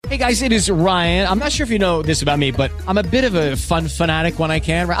Hey guys, it is Ryan. I'm not sure if you know this about me, but I'm a bit of a fun fanatic when I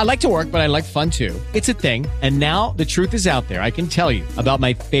can. I like to work, but I like fun too. It's a thing. And now the truth is out there. I can tell you about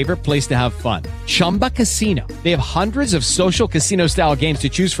my favorite place to have fun. Chumba Casino. They have hundreds of social casino style games to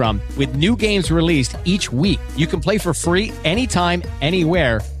choose from with new games released each week. You can play for free anytime,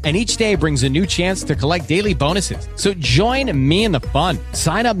 anywhere. And each day brings a new chance to collect daily bonuses. So join me in the fun.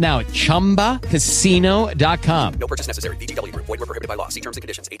 Sign up now at ChumbaCasino.com. No purchase necessary. VGW Group. Void where prohibited by law. See terms and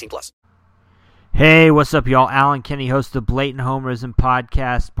conditions. 18+. Hey, what's up, y'all? Alan Kenny, host of the Blatant Homerism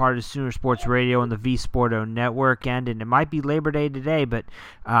podcast, part of Sooner Sports Radio and the V Sporto Network. And it might be Labor Day today, but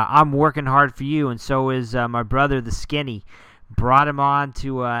I'm working hard for you, and so is my brother, the Skinny. Brought him on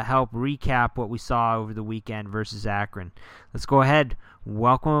to help recap what we saw over the weekend versus Akron. Let's go ahead.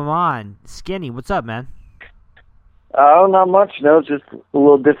 Welcome him on. Skinny, what's up, man? Oh, not much. No, just a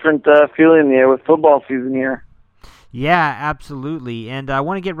little different feeling in the air with football season here. Yeah, absolutely. And I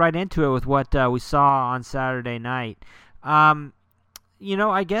want to get right into it with what we saw on Saturday night. I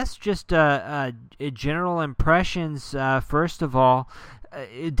guess just general impressions. First of all,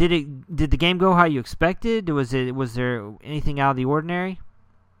 did the game go how you expected? Was there anything out of the ordinary?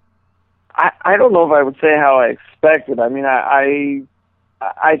 I don't know if I would say how I expected. I mean, I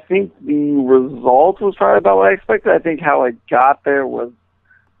think the result was probably about what I expected. I think how I got there was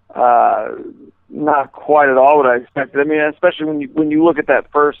not quite at all what I expected. I mean, especially when you look at that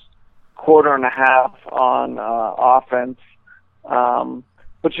first quarter and a half on offense. But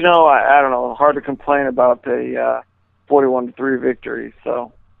I don't know. Hard to complain about a 41-3 victory.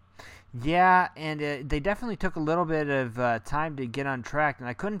 So. Yeah, and they definitely took a little bit of time to get on track, and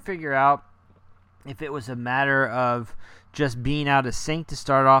I couldn't figure out if it was a matter of just being out of sync to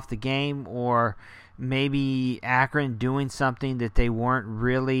start off the game, or maybe Akron doing something that they weren't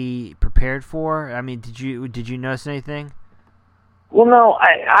really prepared for. I mean, did you notice anything? Well, no,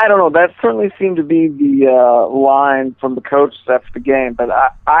 I don't know. That certainly seemed to be the line from the coach after the game, but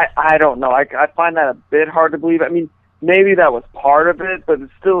I don't know. I find that a bit hard to believe. I mean, maybe that was part of it, but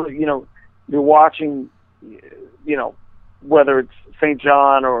it's still, you're watching, whether it's St.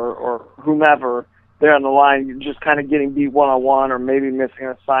 John or whomever, there on the line, you're just kind of getting beat one-on-one or maybe missing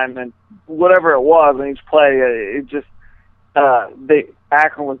an assignment. Whatever it was in each play, it just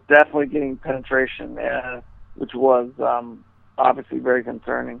Akron was definitely getting penetration, which was obviously very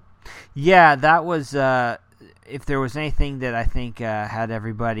concerning. Yeah, that was if there was anything that I think had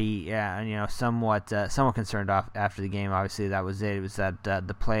everybody somewhat concerned after the game. Obviously, that was it. It was that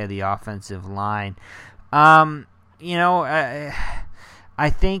the play of the offensive line. I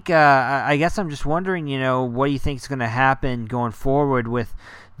think, I guess I'm just wondering, what do you think is going to happen going forward with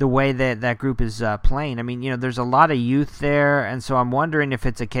the way that group is playing? I mean, there's a lot of youth there, and so I'm wondering if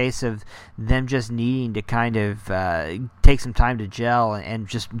it's a case of them just needing to kind of take some time to gel and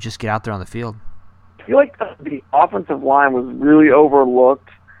just get out there on the field. I feel like the offensive line was really overlooked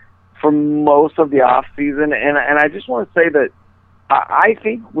for most of the offseason, and I just want to say that I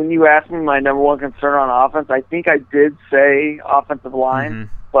think when you asked me my number one concern on offense, I think I did say offensive line.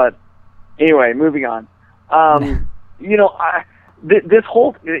 Mm-hmm. But anyway, moving on. This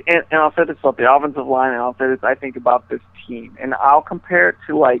whole and I'll say this about the offensive line, and I'll say this I think about this team, and I'll compare it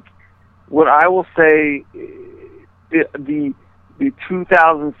to like what I will say the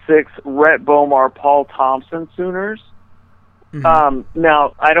 2006 Rhett Bomar Paul Thompson Sooners. Mm-hmm.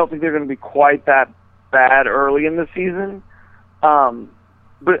 Now I don't think they're going to be quite that bad early in the season.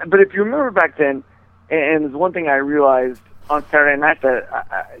 But if you remember back then, and there's one thing I realized on Saturday night that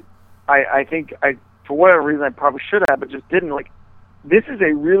I think for whatever reason I probably should have, but just didn't, like, this is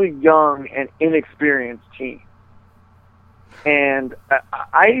a really young and inexperienced team. And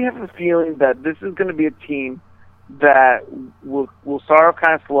I have a feeling that this is going to be a team that will start off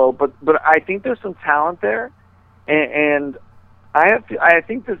kind of slow, but I think there's some talent there, and I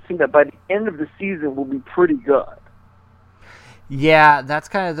think this team that by the end of the season will be pretty good. Yeah, that's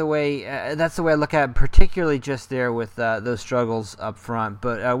kind of the way. That's the way I look at it, particularly just there with those struggles up front.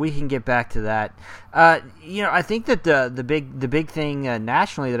 But we can get back to that. I think that the big thing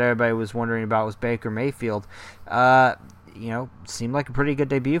nationally that everybody was wondering about was Baker Mayfield. Seemed like a pretty good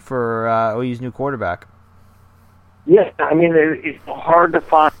debut for OU's new quarterback. Yeah, I mean it's hard to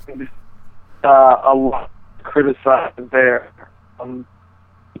find a lot to criticize there.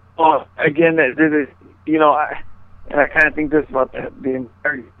 Again, and I kind of think this about the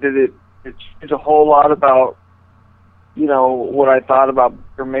entire. It changed a whole lot about, what I thought about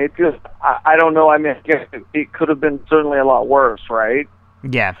Baker Mayfield. I don't know. I mean, I guess it could have been certainly a lot worse, right?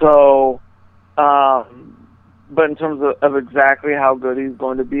 Yeah. So, but in terms of exactly how good he's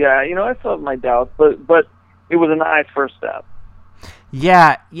going to be, I still have my doubts. But it was a nice first step.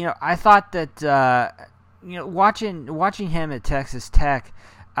 Yeah, I thought that watching him at Texas Tech,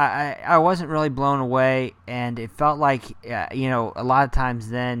 I wasn't really blown away, and it felt like a lot of times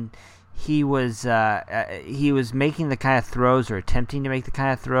then he was making the kind of throws or attempting to make the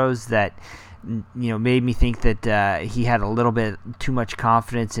kind of throws that made me think that he had a little bit too much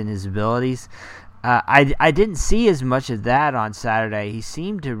confidence in his abilities. I didn't see as much of that on Saturday. He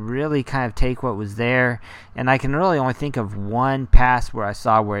seemed to really kind of take what was there, and I can really only think of one pass where I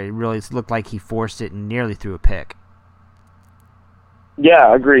saw where it really looked like he forced it and nearly threw a pick.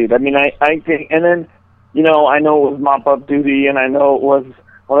 Yeah, agreed. I mean, I think, and then, I know it was mop-up duty, and I know it was,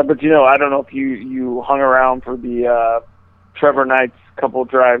 but, I don't know if you hung around for the Trevor Knight's couple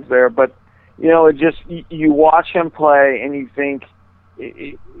drives there, but, it just, you watch him play, and you think,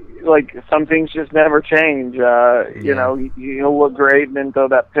 like, some things just never change. He'll look great and then throw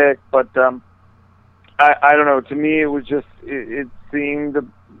that pick, but I don't know. To me, it was just, it seems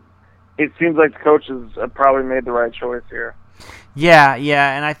like the coaches have probably made the right choice here. Yeah,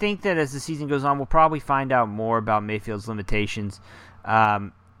 and I think that as the season goes on, we'll probably find out more about Mayfield's limitations. He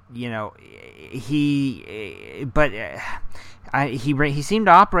seemed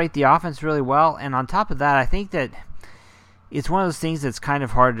to operate the offense really well, and on top of that, I think that it's one of those things that's kind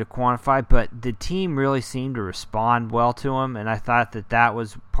of hard to quantify, but the team really seemed to respond well to him, and I thought that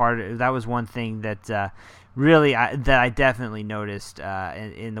was one thing that really that I definitely noticed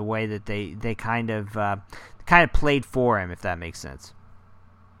in the way that they kind of played for him, if that makes sense.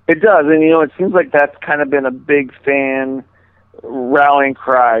 It does, and it seems like that's kind of been a big fan rallying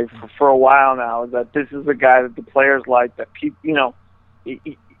cry for a while now, is that this is a guy that the players like, that people,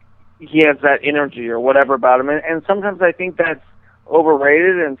 he has that energy or whatever about him, and sometimes I think that's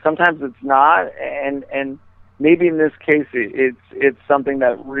overrated, and sometimes it's not, and maybe in this case it's something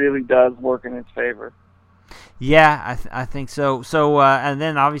that really does work in his favor. Yeah, I think so. So and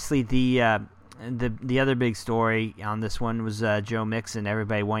then obviously the other big story on this one was Joe Mixon.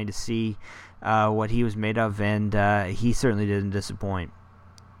 Everybody wanting to see what he was made of, and he certainly didn't disappoint.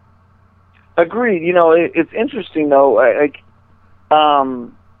 Agreed. It's interesting though.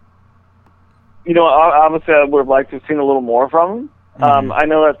 Obviously I would have liked to have seen a little more from him. Mm-hmm. I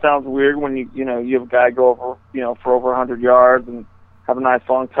know that sounds weird when you have a guy go over, for over 100 yards and have a nice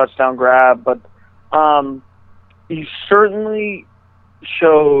long touchdown grab, but he certainly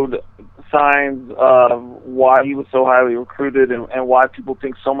showed signs of why he was so highly recruited and why people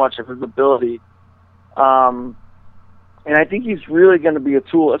think so much of his ability. And I think he's really going to be a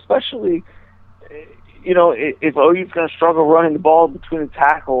tool, especially, if OU's going to struggle running the ball between the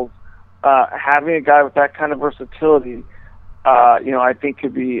tackles. Having a guy with that kind of versatility, I think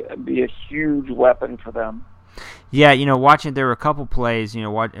could be a huge weapon for them. Yeah, there were a couple plays,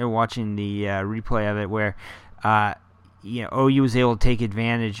 watching the replay of it where, OU was able to take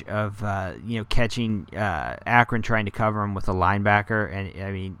advantage of, catching Akron trying to cover him with a linebacker, and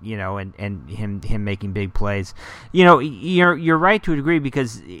I mean, and him making big plays. You're right to a degree,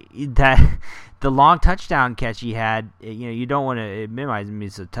 because that the long touchdown catch he had, you don't want to minimize him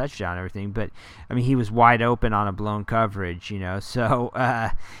as a touchdown and everything, but I mean, he was wide open on a blown coverage, so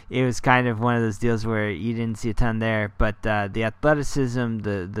it was kind of one of those deals where you didn't see a ton there, but the athleticism,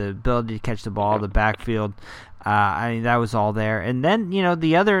 the ability to catch the ball, the backfield, I mean, that was all there. And then,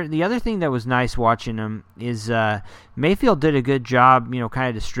 the other thing that was nice watching him is Mayfield did a good job, kind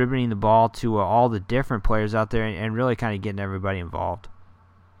of distributing the ball to all the different players out there and really kind of getting everybody involved.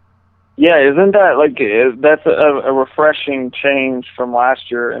 Yeah, isn't that that's a refreshing change from last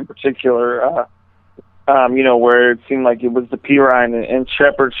year in particular? Where it seemed like it was the Pirine and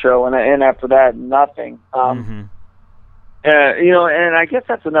Shepard show, and after that, nothing. Mm-hmm. And I guess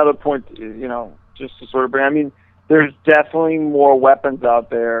that's another point, just to sort of bring. I mean, there's definitely more weapons out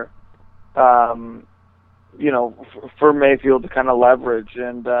there, for Mayfield to kind of leverage,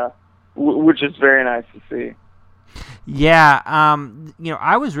 and which is very nice to see. Yeah,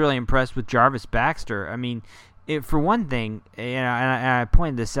 I was really impressed with Jarvis Baxter. I mean, for one thing, and I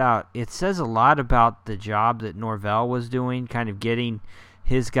pointed this out, it says a lot about the job that Norvell was doing, kind of getting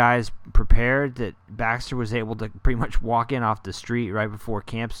his guys prepared, that Baxter was able to pretty much walk in off the street right before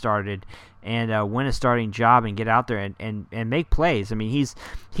camp started and win a starting job and get out there and make plays. I mean, he's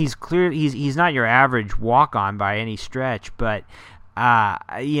he's not your average walk-on by any stretch, but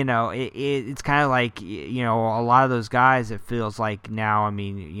it's kind of like, a lot of those guys, it feels like now, I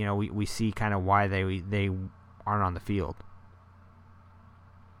mean, we see kind of why they aren't on the field.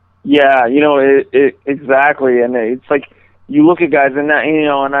 Yeah, exactly. And it's like, you look at guys, and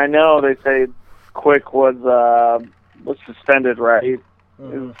and I know they say Quick was suspended, right?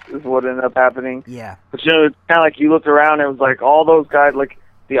 is what ended up happening. Yeah. But, it's kind of like you looked around and it was like all those guys, like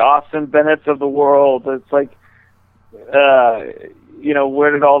the Austin Bennett's of the world. It's like,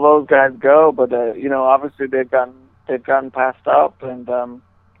 where did all those guys go? But, obviously they've gotten passed up. And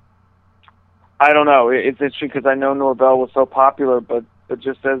I don't know. It's interesting because I know Norvell was so popular, but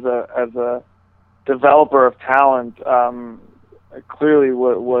just as a developer of talent, clearly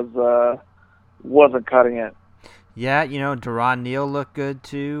wasn't cutting it. Yeah, Deron Neal looked good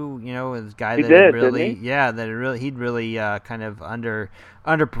too. A guy He that did, really, didn't he? he'd really kind of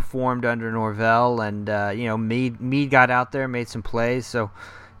underperformed under Norvell, and Meade got out there, made some plays. So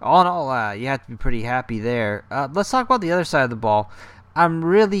all in all, you have to be pretty happy there. Let's talk about the other side of the ball. I'm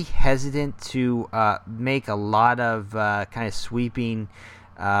really hesitant to make a lot of kind of sweeping,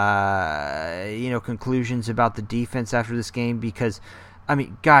 conclusions about the defense after this game because. I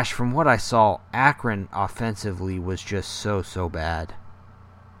mean, gosh, from what I saw, Akron offensively was just so bad.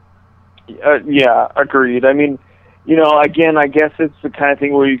 Yeah, agreed. I mean, again, I guess it's the kind of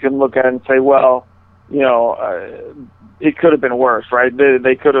thing where you can look at it and say, well, it could have been worse, right?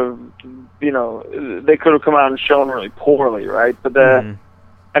 They could have, they could have come out and shown really poorly, right? But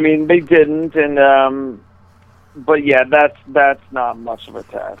I mean, they didn't, and but yeah, that's not much of a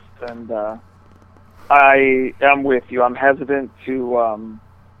test, and. I am with you. I'm hesitant to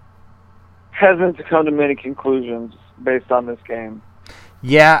come to many conclusions based on this game.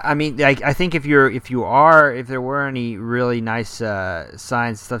 Yeah, I mean, I think if there were any really nice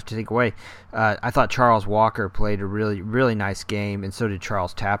signs stuff to take away, I thought Charles Walker played a really nice game, and so did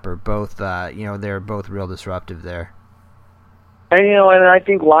Charles Tapper. Both, they're both real disruptive there. And and I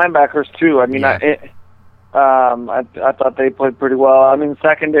think linebackers too. I mean, yeah. I thought they played pretty well. I mean,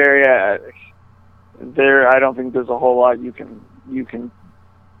 secondary. I don't think there's a whole lot you can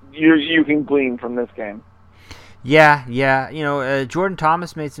glean from this game. Yeah. Jordan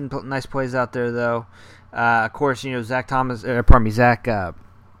Thomas made some nice plays out there, though. Of course, Zach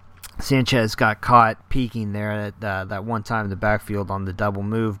Sanchez got caught peeking there at that one time in the backfield on the double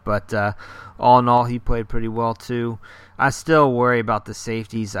move, but all in all, he played pretty well too. I still worry about the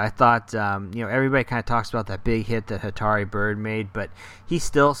safeties. I thought, everybody kind of talks about that big hit that Hatari Bird made, but he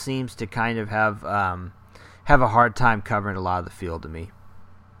still seems to kind of have a hard time covering a lot of the field to me.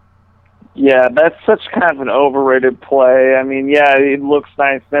 Yeah, that's such kind of an overrated play. I mean, yeah, it looks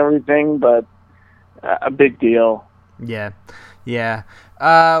nice and everything, but a big deal. Yeah.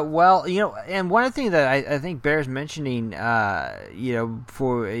 And one of the things that I think bears mentioning,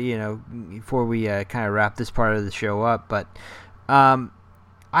 before we kind of wrap this part of the show up, but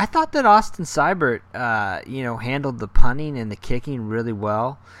I thought that Austin Seibert, handled the punting and the kicking really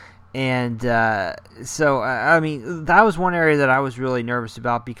well. And so, I mean, that was one area that I was really nervous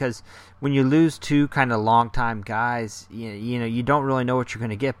about because when you lose two kind of long-time guys, you don't really know what you're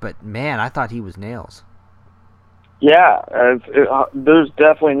going to get. But, man, I thought he was nails. Yeah, there's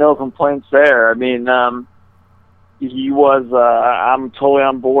definitely no complaints there. I mean, he was. I'm totally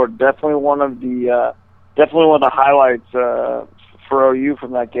on board. Definitely one of the highlights for OU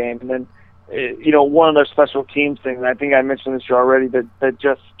from that game. And then, one of their special teams things. I think I mentioned this already. That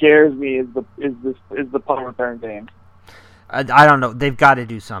just scares me is the punt return game. I don't know. They've got to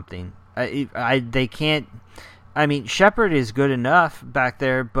do something. They can't. I mean, Shepard is good enough back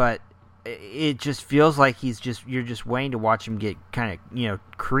there, but. It just feels like you're just waiting to watch him get kind of,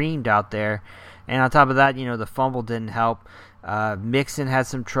 creamed out there. And on top of that, the fumble didn't help. Mixon had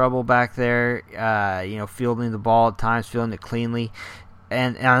some trouble back there, fielding the ball at times, fielding it cleanly.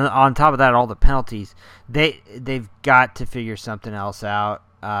 And on top of that, all the penalties. They've got to figure something else out.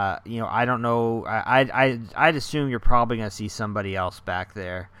 I don't know. I'd assume you're probably going to see somebody else back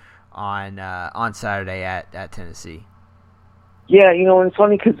there on Saturday at Tennessee. Yeah, and it's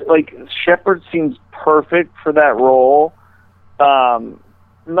funny because, Shepard seems perfect for that role. Not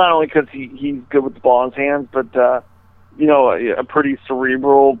only because he's good with the ball in his hands, but, a pretty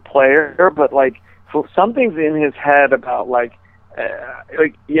cerebral player. But, so something's in his head about,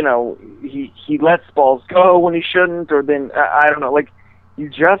 he lets balls go when he shouldn't, or then, I don't know, he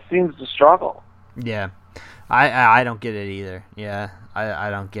just seems to struggle. Yeah. I don't get it either. Yeah. I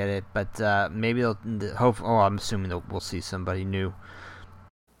don't get it, but maybe they'll hope. Oh, I'm assuming we'll see somebody new.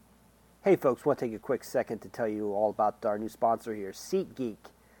 Hey, folks, want to take a quick second to tell you all about our new sponsor here, SeatGeek.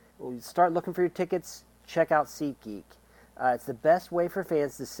 When you start looking for your tickets, check out SeatGeek. It's the best way for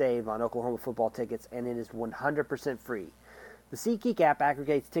fans to save on Oklahoma football tickets, and it is 100% free. The SeatGeek app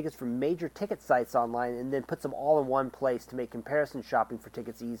aggregates tickets from major ticket sites online and then puts them all in one place to make comparison shopping for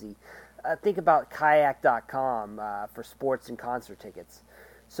tickets easy. Think about kayak.com for sports and concert tickets.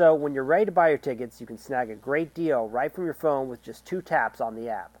 So when you're ready to buy your tickets, you can snag a great deal right from your phone with just 2 taps on the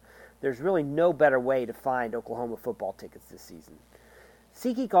app. There's really no better way to find Oklahoma football tickets this season.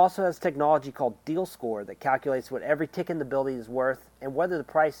 SeatGeek also has technology called Deal Score that calculates what every ticket in the building is worth and whether the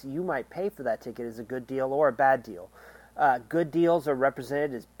price you might pay for that ticket is a good deal or a bad deal. Good deals are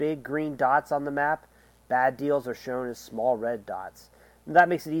represented as big green dots on the map. Bad deals are shown as small red dots. And that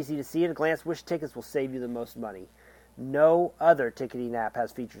makes it easy to see at a glance which tickets will save you the most money. No other ticketing app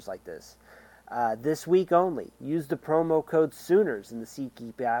has features like this. This week only, use the promo code Sooners in the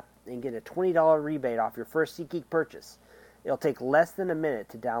SeatGeek app and get a $20 rebate off your first SeatGeek purchase. It'll take less than a minute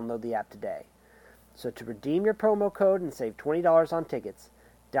to download the app today. So to redeem your promo code and save $20 on tickets,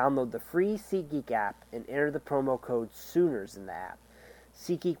 download the free SeatGeek app and enter the promo code Sooners in the app.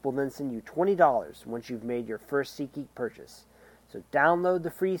 SeatGeek will then send you $20 once you've made your first SeatGeek purchase. So download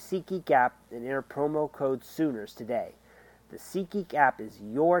the free SeatGeek app and enter promo code Sooners today. The SeatGeek app is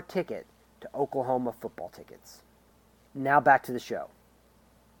your ticket to Oklahoma football tickets. Now back to the show.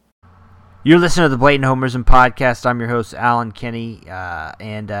 You're listening to the Blatant Homerism Podcast. I'm your host, Alan Kenny,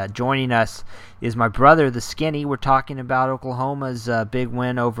 and joining us is my brother, the Skinny. We're talking about Oklahoma's big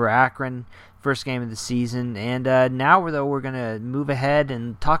win over Akron, first game of the season. And now we're going to move ahead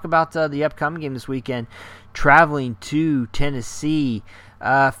and talk about the upcoming game this weekend, traveling to Tennessee.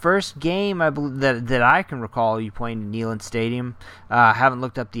 First game I believe that I can recall you playing in Neyland Stadium. I haven't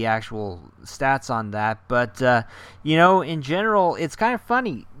looked up the actual stats on that, but in general, it's kind of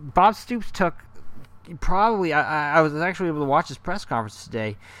funny. Bob Stoops took probably. I was actually able to watch his press conference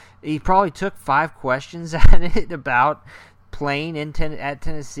today. He probably took 5 questions at it about playing at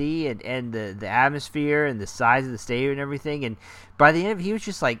Tennessee and the atmosphere and the size of the stadium and everything. And by the end of it, he was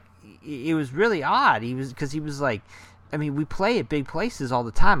just like, it was really odd. He was like, I mean, we play at big places all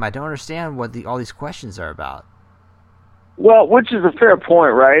the time. I don't understand what all these questions are about. Well, which is a fair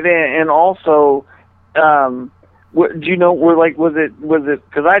point, right? And also, do you know? Was it?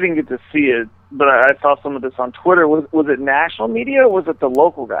 Because I didn't get to see it, but I saw some of this on Twitter. Was it national media or was it the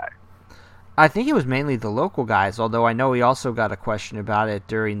local guy? I think it was mainly the local guys, although I know he also got a question about it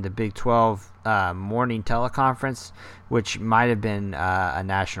during the Big 12 morning teleconference, which might have been a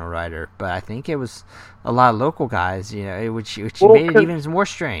national writer, but I think it was a lot of local guys, which made it even more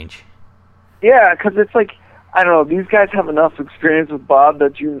strange. Yeah, because it's like, I don't know, these guys have enough experience with Bob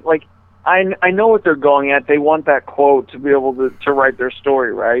that I know what they're going at. They want that quote to be able to write their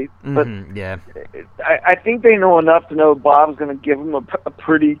story, right? Mm-hmm, yeah. I think they know enough to know Bob's going to give them a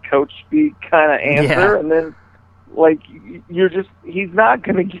pretty coach speak kind of answer, and then he's not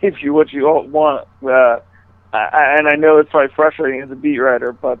going to give you what you want. And I know it's probably frustrating as a beat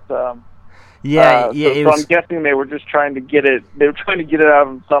writer, but so I'm guessing they were just trying to get it. They were trying to get it out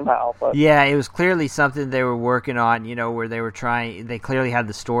of him somehow. But. Yeah, it was clearly something they were working on. Where they were trying. They clearly had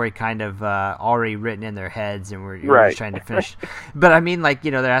the story kind of already written in their heads, and were just trying to finish. But I mean,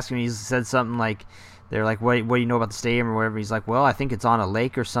 they're asking me. He said something like, they're like, what do you know about the stadium or whatever? He's like, well, I think it's on a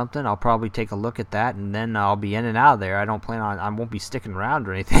lake or something. I'll probably take a look at that, and then I'll be in and out of there. I won't be sticking around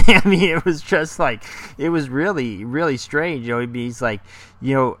or anything. I mean, it was just like, it was really, really strange. He's like,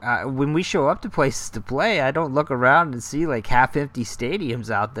 when we show up to places to play, I don't look around and see like half-empty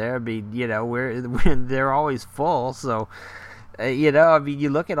stadiums out there. I mean, they're always full, so... you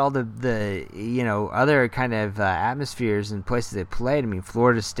look at all the other kind of atmospheres and places they played. I mean,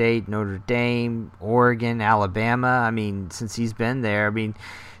 Florida State, Notre Dame, Oregon, Alabama. I mean, since he's been there, I mean,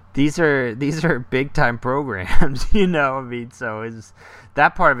 these are big time programs. I mean, so it's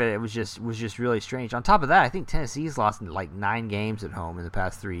that part of it. It was just really strange. On top of that, I think Tennessee's lost like 9 games at home in the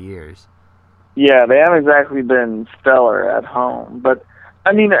past 3 years. Yeah, they haven't exactly been stellar at home, but.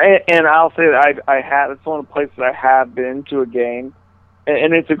 I mean, and I'll say that it's one of the places I have been to a game,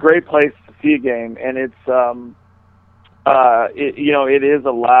 and it's a great place to see a game, and it's, it is a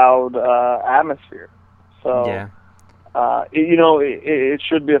loud atmosphere, so yeah, it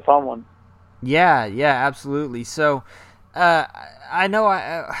should be a fun one. Yeah, absolutely. So, I know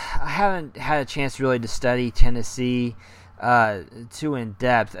I haven't had a chance really to study Tennessee too in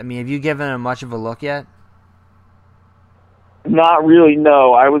depth. I mean, have you given them much of a look yet? Not really,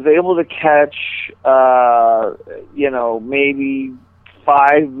 no. I was able to catch, maybe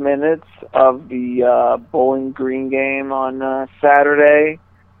 5 minutes of the Bowling Green game on Saturday.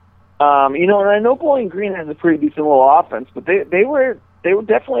 And I know Bowling Green has a pretty decent little offense, but they were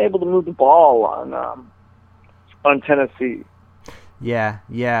definitely able to move the ball on Tennessee. Yeah.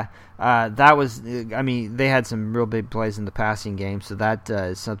 That was, I mean, they had some real big plays in the passing game, so that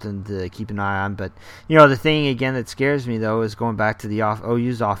is something to keep an eye on. But, the thing, again, that scares me, though, is going back to the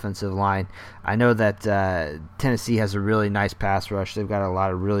OU's offensive line. I know that Tennessee has a really nice pass rush. They've got a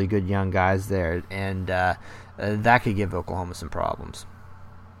lot of really good young guys there, and that could give Oklahoma some problems.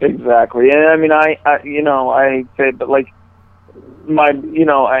 Exactly. And, I mean, I say, but, like, and I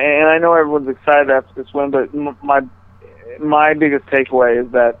know everyone's excited after this win, but my biggest takeaway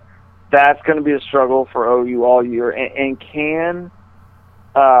is that's going to be a struggle for OU all year. And can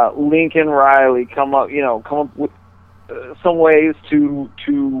Lincoln Riley come up with some ways to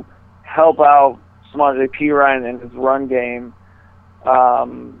help out Samaje Perine and his run game, by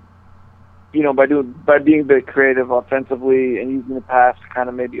being a bit creative offensively and using the pass to kind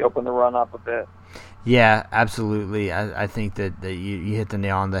of maybe open the run up a bit. Yeah, absolutely. I think that you hit the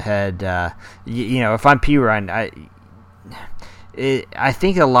nail on the head. If I'm Perine, I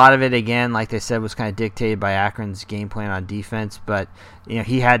think a lot of it, again, like they said, was kind of dictated by Akron's game plan on defense. But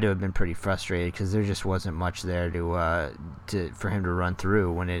he had to have been pretty frustrated because there just wasn't much there for him to run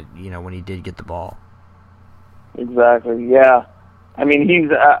through when he did get the ball. Exactly. Yeah. I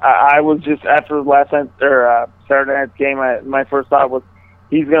mean, I was just after last night or Saturday night's game. My first thought was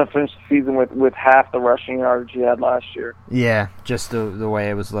he's going to finish the season with half the rushing yardage he had last year. Yeah, just the way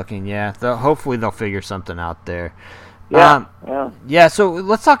it was looking. Yeah, hopefully they'll figure something out there. Yeah. So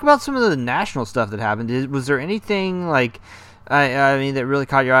let's talk about some of the national stuff that happened. Was there anything like, I mean, that really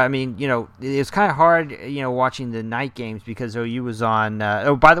caught your eye? I mean, it was kind of hard, watching the night games because OU was on.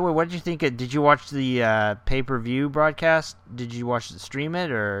 By the way, what did you think? Did you watch the pay-per-view broadcast? Did you stream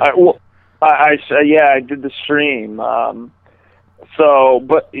it or? I did the stream. But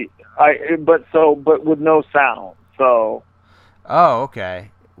with no sound. So. Oh,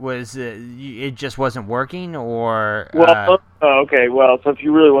 okay. Was it just wasn't working, or? Okay. Well, so if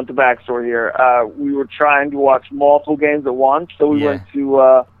you really want the backstory here, we were trying to watch multiple games at once, so we went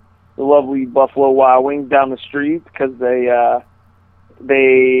to the lovely Buffalo Wild Wings down the street because they have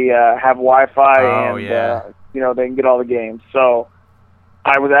Wi-Fi they can get all the games. So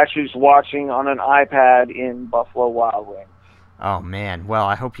I was actually just watching on an iPad in Buffalo Wild Wings. Oh man! Well,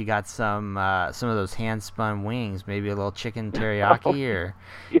 I hope you got some of those hand-spun wings, maybe a little chicken teriyaki or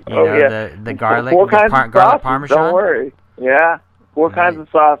the garlic, garlic parmesan. Don't worry. Yeah, four kinds of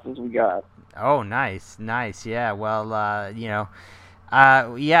sauces we got. Oh, nice. Yeah. Well,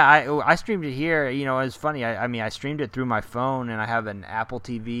 I streamed it here. It was funny. I streamed it through my phone, and I have an Apple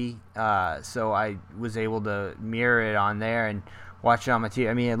TV, so I was able to mirror it on there and watch it on my TV.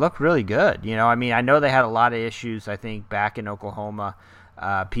 I mean, it looked really good. I know they had a lot of issues, I think, back in Oklahoma.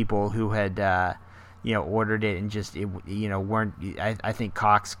 People who had, ordered it and just, weren't. I think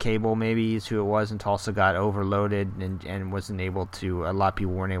Cox Cable maybe is who it was in Tulsa got overloaded and wasn't able to. A lot of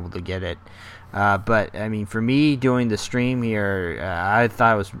people weren't able to get it. But I mean, for me doing the stream here, I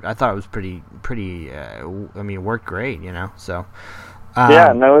thought it was pretty. It worked great. So.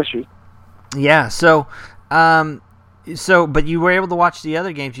 No issues. Yeah. So. But you were able to watch the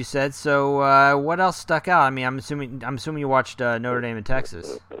other games, you said. So what else stuck out? I mean, I'm assuming you watched Notre Dame and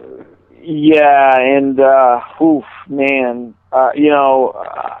Texas. Yeah, and man,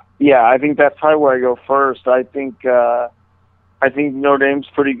 I think that's probably where I go first. I think Notre Dame's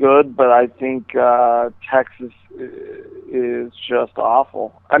pretty good, but I think Texas is just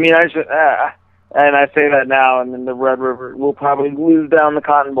awful. I mean, and I say that now, and then the Red River will probably lose down the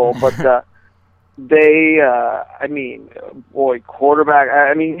Cotton Bowl, but. Quarterback.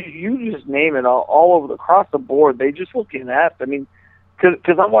 I mean, you just name it all over across the board. They just look inept. I mean,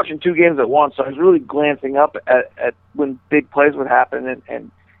 because I'm watching two games at once, so I was really glancing up at when big plays would happen, and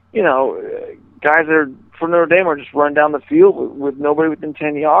guys that are from Notre Dame are just running down the field with nobody within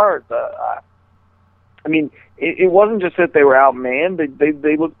 10 yards. I mean, it wasn't just that they were outmanned;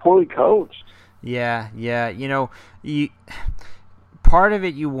 they looked poorly coached. Yeah. Part of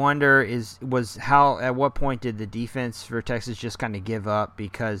it you wonder was how at what point did the defense for Texas just kind of give up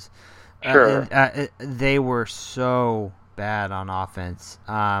because they were so bad on offense.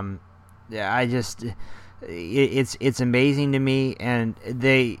 It's amazing to me, and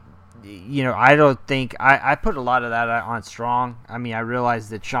they, I don't think I put a lot of that on Strong. I mean, I realize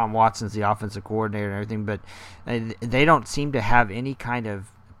that Sean Watson's the offensive coordinator and everything, but they don't seem to have any kind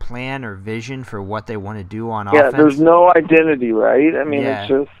of plan or vision for what they want to do on offense. Yeah, there's no identity, right? I mean, it's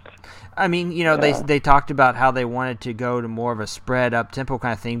just... I mean, they talked about how they wanted to go to more of a spread up tempo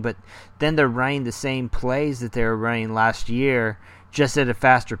kind of thing, but then they're running the same plays that they were running last year, just at a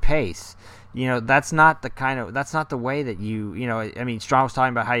faster pace. That's not the way that I mean, Strong was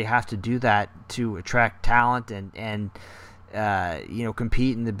talking about how you have to do that to attract talent and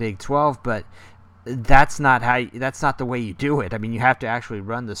compete in the Big 12, but that's not the way you do it. I mean, you have to actually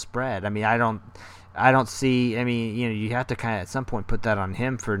run the spread. I mean, I don't see. I mean, you have to kind of at some point put that on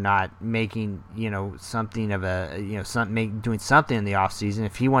him for not making something of a doing something in the off season.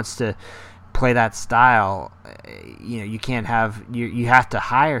 If he wants to play that style, you can't have you have to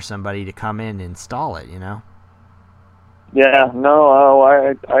hire somebody to come in and install it. Yeah, no,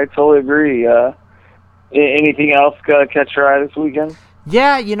 I totally agree. Anything else catch your eye this weekend?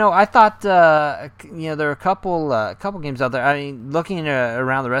 Yeah, I thought there were a couple games out there. I mean, looking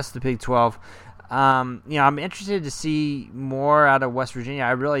around the rest of the Big 12, I'm interested to see more out of West Virginia.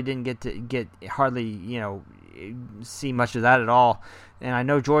 I really didn't get hardly see much of that at all. And I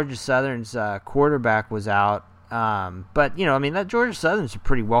know Georgia Southern's quarterback was out. But that Georgia Southern's a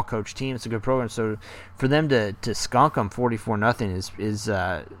pretty well coached team. It's a good program. So for them to skunk them 44-0 is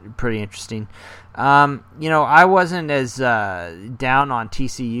pretty interesting. I wasn't as down on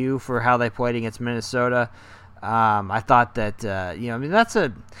TCU for how they played against Minnesota. I thought that that's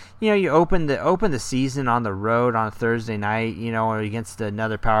you open the season on the road on a Thursday night, against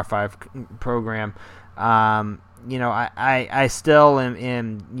another Power 5 program. I still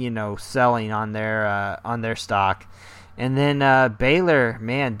am selling on their stock. And then Baylor,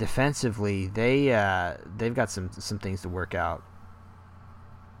 man, defensively, they've got some things to work out.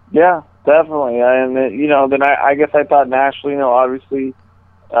 Yeah, definitely. And then I guess I thought nationally, obviously,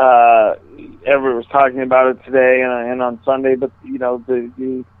 everyone was talking about it today and on Sunday, but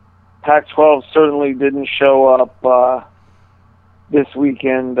the Pac-12 certainly didn't show up this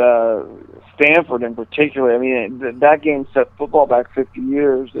weekend. Stanford in particular. I mean, that game set football back 50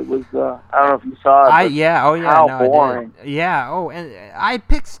 years. It was I don't know if you saw it. How boring. And I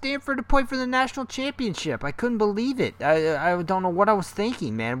picked Stanford to play for the national championship. I couldn't believe it. I don't know what I was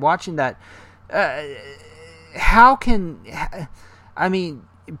thinking, man, watching that.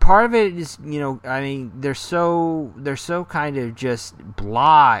 Part of it is, they're so kind of just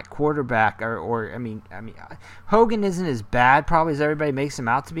blah at quarterback, or Hogan isn't as bad probably as everybody makes him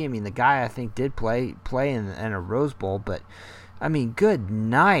out to be. I mean, the guy I think did play in a Rose Bowl, but good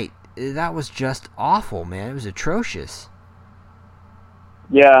night. That was just awful, man. It was atrocious.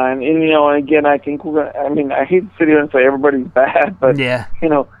 Yeah, and again, I think I hate to sit here and say everybody's bad, but yeah,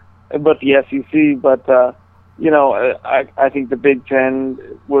 but the SEC, but. I think the Big Ten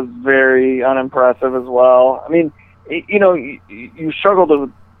was very unimpressive as well. I mean, you struggle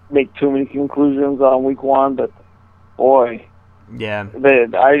to make too many conclusions on week one, but boy, yeah,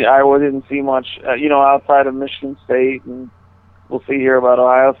 I didn't see much, outside of Michigan State, and we'll see here about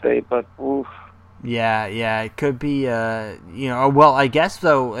Ohio State, but oof. Yeah, it could be, well, I guess,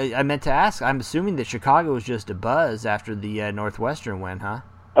 though, I meant to ask, I'm assuming that Chicago was just a buzz after the Northwestern win, huh?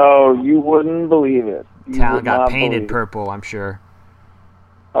 Oh, you wouldn't believe it. Town got painted purple, I'm sure.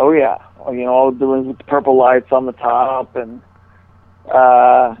 Oh, yeah. All doing with the purple lights on the top. And,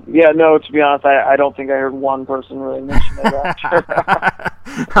 to be honest, I don't think I heard one person really mention it.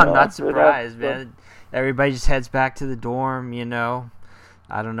 I'm not surprised, man. Everybody just heads back to the dorm,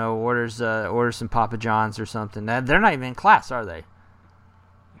 I don't know, orders some Papa John's or something. They're not even in class, are they?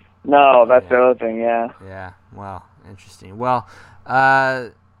 No, that's the other thing, yeah. Yeah, well, interesting. Well,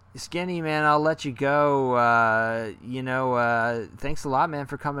 Skinny, man, I'll let you go. Thanks a lot, man,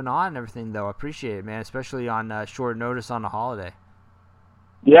 for coming on and everything, though. I appreciate it, man, especially on short notice on a holiday.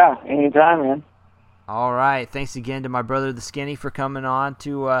 Yeah, anytime, man. All right. Thanks again to my brother, the Skinny, for coming on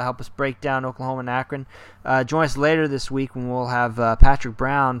to help us break down Oklahoma-Akron. Join us later this week when we'll have Patrick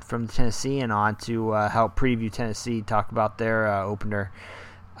Brown from the Tennessean on to help preview Tennessee, talk about their opener.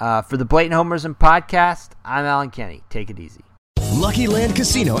 For the Blatant Homerism podcast, I'm Alan Kenny. Take it easy. Lucky Land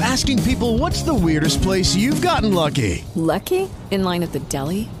Casino, asking people, what's the weirdest place you've gotten lucky? Lucky? In line at the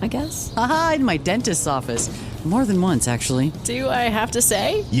deli, I guess? Aha, in my dentist's office. More than once, actually. Do I have to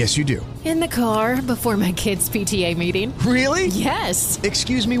say? Yes, you do. In the car before my kids' PTA meeting. Really? Yes.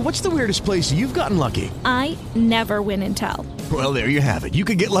 Excuse me, what's the weirdest place you've gotten lucky? I never win and tell. Well, there you have it. You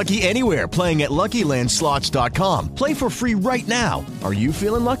can get lucky anywhere, playing at LuckyLandSlots.com. Play for free right now. Are you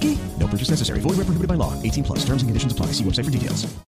feeling lucky? No purchase necessary. Void where prohibited by law. 18+. Terms and conditions apply. See website for details.